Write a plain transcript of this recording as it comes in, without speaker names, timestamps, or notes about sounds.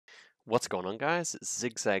What's going on, guys? It's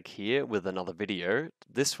Zigzag here with another video.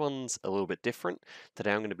 This one's a little bit different.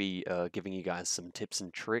 Today I'm going to be giving you guys some tips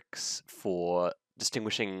and tricks for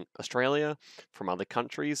distinguishing Australia from other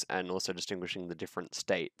countries and also distinguishing the different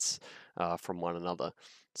states from one another.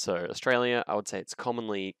 So Australia, I would say it's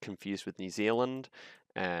commonly confused with New Zealand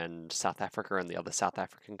and South Africa and the other South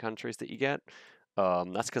African countries that you get.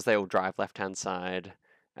 That's because they all drive left-hand side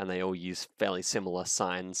and they all use fairly similar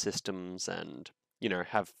sign systems and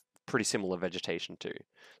have pretty similar vegetation too.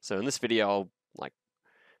 So in this video, I'll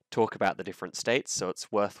talk about the different states, so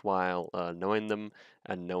it's worthwhile knowing them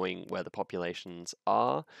and knowing where the populations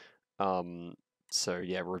are. So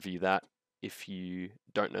yeah, review that if you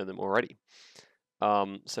don't know them already.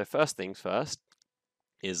 So first things first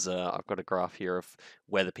is I've got a graph here of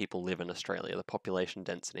where the people live in Australia, the population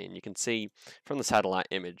density, and you can see from the satellite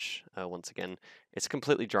image, once again, it's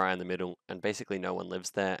completely dry in the middle and basically no one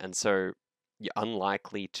lives there, and so you're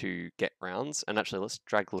unlikely to get rounds. And actually, let's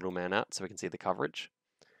drag the little man out so we can see the coverage.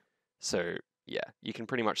 So yeah, you can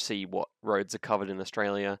pretty much see what roads are covered in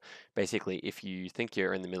Australia. Basically, if you think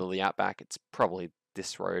you're in the middle of the outback, it's probably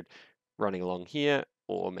this road running along here,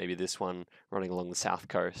 or maybe this one running along the south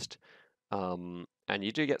coast. And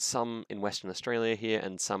you do get some in Western Australia here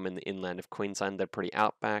and some in the inland of Queensland. They're pretty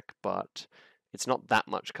outback, but it's not that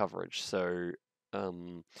much coverage. So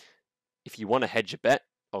if you want to hedge a bet,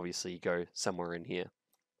 obviously you go somewhere in here.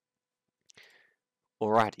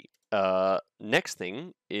 Alrighty. Next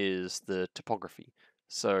thing is the topography.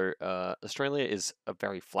 So Australia is a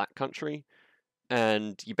very flat country,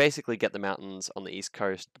 and you basically get the mountains on the east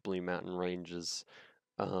coast, the Blue Mountain Ranges,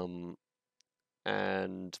 and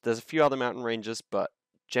there's a few other mountain ranges, but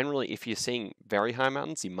generally if you're seeing very high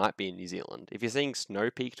mountains, you might be in New Zealand. If you're seeing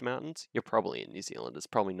snow-peaked mountains, you're probably in New Zealand. It's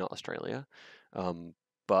probably not Australia.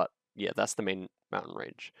 But yeah, that's the main mountain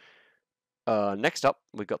range. Next up,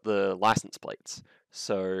 we've got the license plates.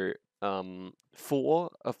 So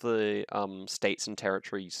 4 of the states and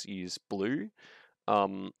territories use blue,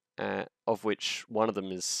 of which one of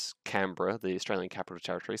them is Canberra, the Australian Capital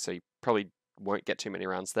Territory, so you probably won't get too many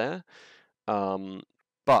rounds there.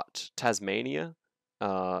 But Tasmania,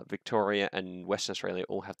 Victoria, and Western Australia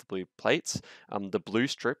all have the blue plates. The blue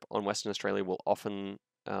strip on Western Australia will often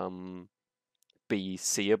be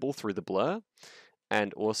seeable through the blur.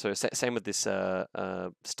 And also, same with this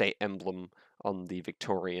state emblem on the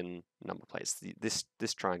Victorian number plates.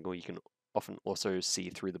 This triangle you can often also see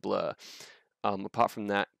through the blur. Apart from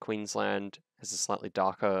that, Queensland has a slightly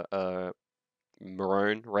darker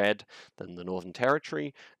maroon red than the Northern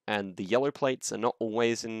Territory, and the yellow plates are not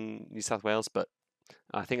always in New South Wales, but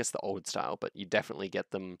I think it's the old style, but you definitely get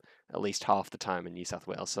them at least half the time in New South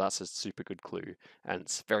Wales, so that's a super good clue, and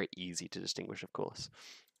it's very easy to distinguish, of course.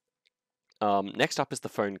 Next up is the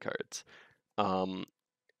phone codes.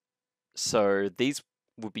 So these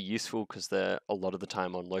would be useful because they're a lot of the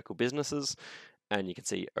time on local businesses, and you can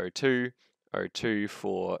see 02, 02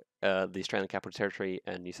 for the Australian Capital Territory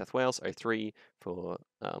and New South Wales, 03 for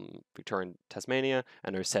Victoria and Tasmania,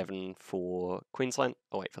 and 07 for Queensland.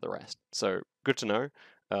 I'll wait for the rest. So good to know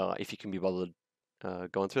if you can be bothered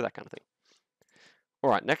going through that kind of thing.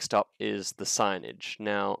 Alright, next up is the signage.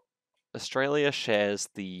 Now, Australia shares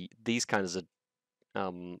these kinds of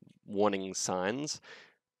warning signs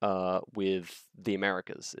with the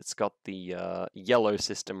Americas. It's got the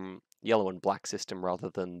yellow and black system rather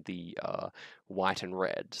than the white and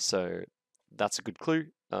red. So that's a good clue.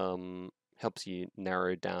 Helps you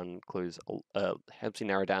narrow down clues. Helps you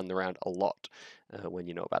narrow down the round a lot when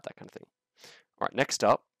you know about that kind of thing. All right, next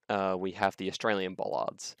up we have the Australian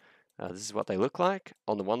bollards. This is what they look like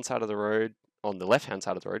on the one side of the road. On the left-hand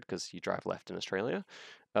side of the road, because you drive left in Australia,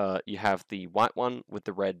 you have the white one with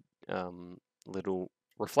the red little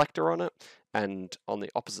reflector on it, and on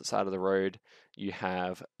the opposite side of the road you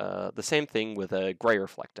have the same thing with a grey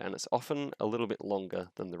reflector, and it's often a little bit longer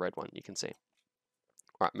than the red one, you can see.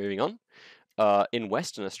 Alright, moving on. In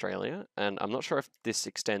Western Australia, and I'm not sure if this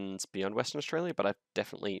extends beyond Western Australia, but I've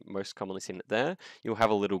definitely most commonly seen it there, you'll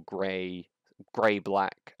have a little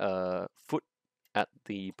grey-black foot at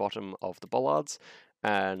the bottom of the bollards,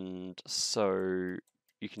 and so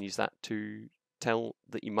you can use that to tell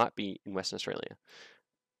that you might be in Western Australia.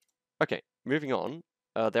 Okay, moving on.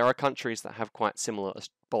 There are countries that have quite similar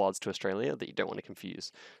bollards to Australia that you don't want to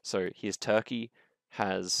confuse. So here's Turkey,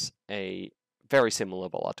 has a very similar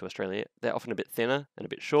bollard to Australia. They're often a bit thinner and a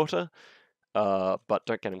bit shorter, but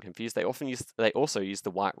don't get them confused. They also use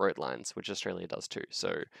the white road lines, which Australia does too.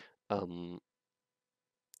 So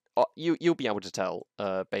you'll be able to tell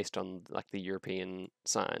based on like the European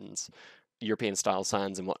style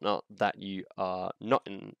signs and whatnot that you are not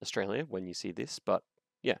in Australia when you see this. But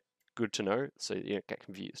yeah, good to know so you don't get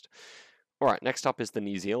confused. All right, next up is the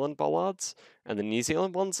New Zealand bollards, and the New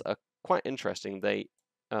Zealand ones are quite interesting. They,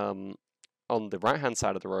 on the right-hand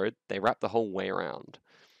side of the road, they wrap the whole way around,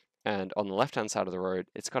 and on the left-hand side of the road,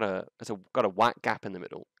 it's got a white gap in the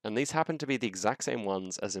middle, and these happen to be the exact same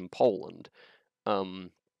ones as in Poland.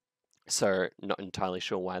 So not entirely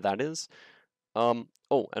sure why that is.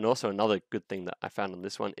 Oh, and also another good thing that I found on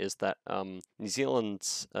this one is that New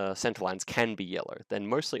Zealand's centre lines can be yellow. They're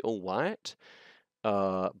mostly all white,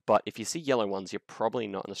 but if you see yellow ones, you're probably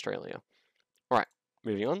not in Australia. All right,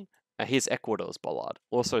 moving on. Here's Ecuador's bollard,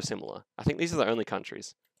 also similar. I think these are the only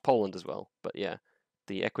countries. Poland as well, but yeah.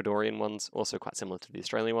 The Ecuadorian ones, also quite similar to the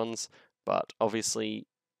Australian ones, but obviously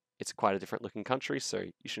it's quite a different looking country, so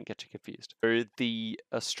you shouldn't get too confused. So the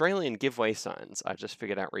Australian giveaway signs I just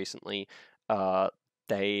figured out recently,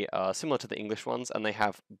 they are similar to the English ones, and they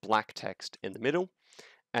have black text in the middle.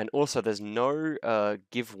 And also, there's no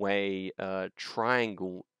giveaway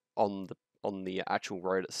triangle on the actual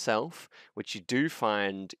road itself, which you do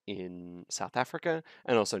find in South Africa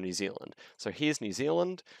and also New Zealand. So here's New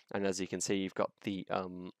Zealand, and as you can see, you've got the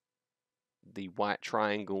white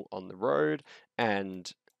triangle on the road,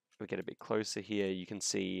 and if we get a bit closer here, you can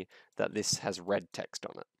see that this has red text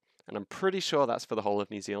on it. And I'm pretty sure that's for the whole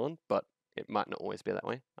of New Zealand, but it might not always be that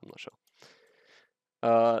way. I'm not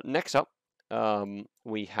sure. Next up,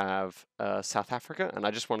 we have South Africa, and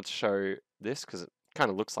I just wanted to show this because it kind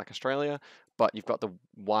of looks like Australia, but you've got the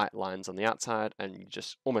white lines on the outside, and you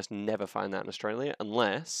just almost never find that in Australia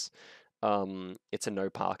unless it's a no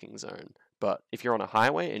parking zone. But if you're on a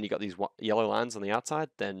highway and you got these yellow lines on the outside,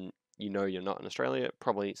 then you know you're not in Australia,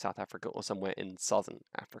 probably South Africa or somewhere in southern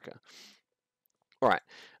Africa. All right,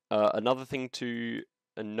 another thing to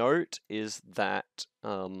note is that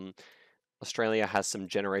Australia has some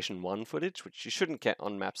Generation 1 footage, which you shouldn't get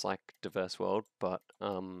on maps like Diverse World, but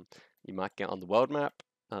you might get on the world map.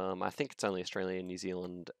 I think it's only Australia, New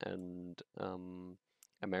Zealand, and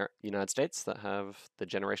United States that have the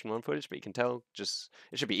Generation 1 footage, but you can tell,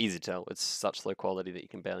 it should be easy to tell. It's such low quality that you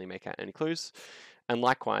can barely make out any clues. And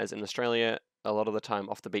likewise, in Australia, a lot of the time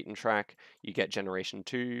off the beaten track, you get Generation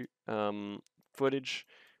 2 footage,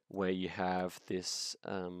 where you have this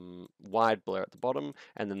wide blur at the bottom,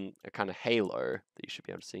 and then a kind of halo that you should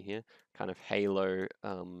be able to see here, kind of halo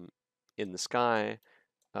in the sky,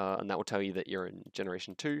 and that will tell you that you're in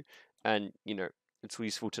Generation 2, and you know, it's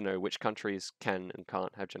useful to know which countries can and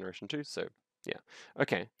can't have Generation 2, so yeah.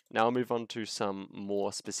 Okay, now I'll move on to some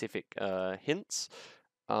more specific hints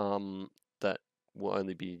that will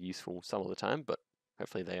only be useful some of the time, but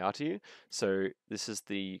hopefully they are to you. So this is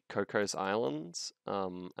the Cocos Islands,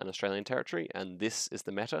 an Australian territory, and this is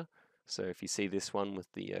the meta. So if you see this one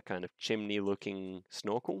with the kind of chimney-looking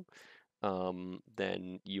snorkel,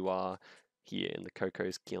 then you are here in the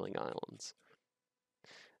Cocos Keeling Islands.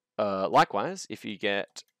 Likewise, if you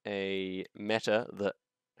get a meta that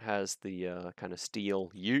has the kind of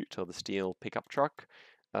steel ute or the steel pickup truck,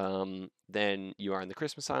 then you are in the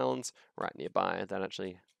Christmas Islands, right nearby. That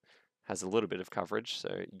actually has a little bit of coverage,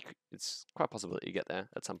 so it's quite possible that you get there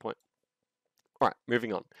at some point. All right,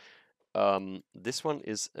 moving on. This one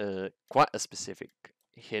is quite a specific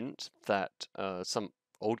hint that some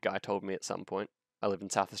old guy told me at some point. I live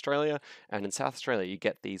in South Australia, and in South Australia you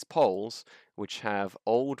get these poles which have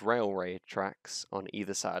old railway tracks on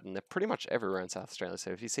either side, and they're pretty much everywhere in South Australia.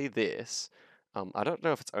 So if you see this, I don't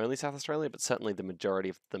know if it's only South Australia, but certainly the majority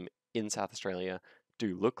of them in South Australia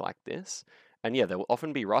do look like this. And yeah, they will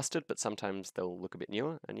often be rusted, but sometimes they'll look a bit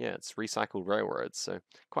newer. And yeah, it's recycled railroads, so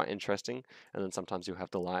quite interesting. And then sometimes you'll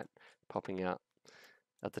have the light popping out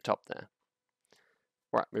at the top there.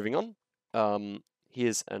 Right, moving on.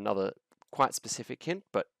 Here's another quite specific hint,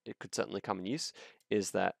 but it could certainly come in use,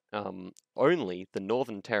 is that only the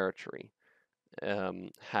Northern Territory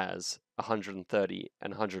has 130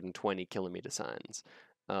 and 120 kilometer signs.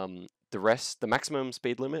 The maximum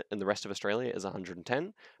speed limit in the rest of Australia is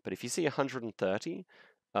 110, but if you see 130,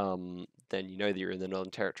 then you know that you're in the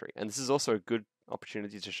Northern Territory. And this is also a good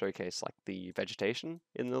opportunity to showcase like the vegetation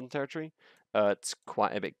in the Northern Territory. It's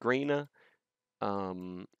quite a bit greener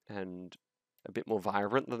and a bit more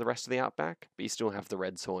vibrant than the rest of the outback, but you still have the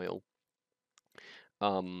red soil.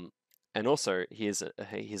 And also, here's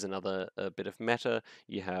another bit of meta.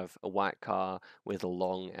 You have a white car with a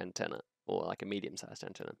long antenna, or like a medium-sized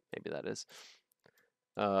antenna, maybe that is.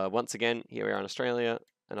 Once again, here we are in Australia,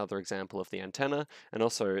 another example of the antenna, and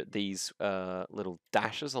also these little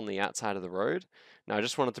dashes on the outside of the road. Now, I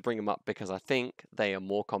just wanted to bring them up because I think they are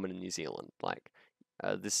more common in New Zealand. Like,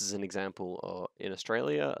 this is an example in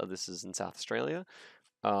Australia, this is in South Australia,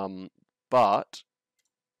 but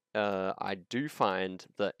I do find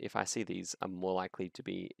that if I see these, I'm more likely to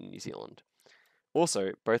be in New Zealand.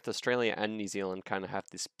 Also, both Australia and New Zealand kind of have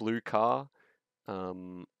this blue car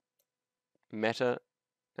meta,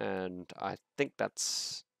 and I think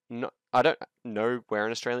that's not. I don't know where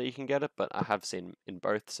in Australia you can get it, but I have seen in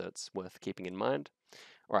both, so it's worth keeping in mind.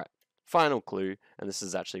 All right, final clue, and this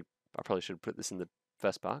is actually, I probably should put this in the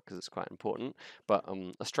first part because it's quite important. But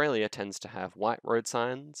Australia tends to have white road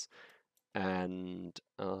signs, and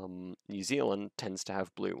New Zealand tends to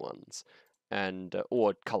have blue ones, and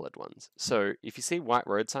or coloured ones. So if you see white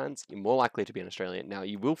road signs, you're more likely to be in Australia. Now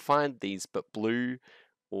you will find these, but blue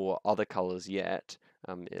or other colours yet.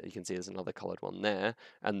 You can see there's another coloured one there,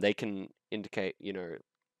 and they can indicate,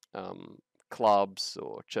 um, clubs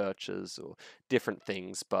or churches or different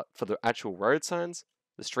things. But for the actual road signs,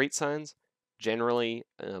 the street signs, generally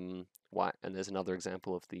white. And there's another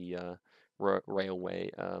example of the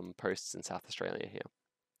railway posts in South Australia here.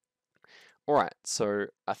 All right, so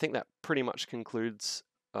I think that pretty much concludes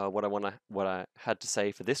what I had to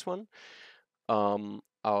say for this one. I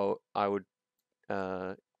would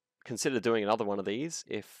consider doing another one of these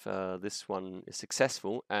if this one is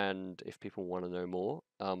successful and if people want to know more.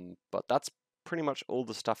 But that's pretty much all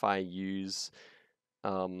the stuff I use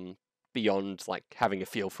beyond like having a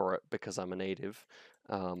feel for it because I'm a native.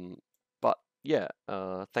 But yeah,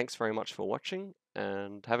 thanks very much for watching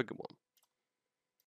and have a good one.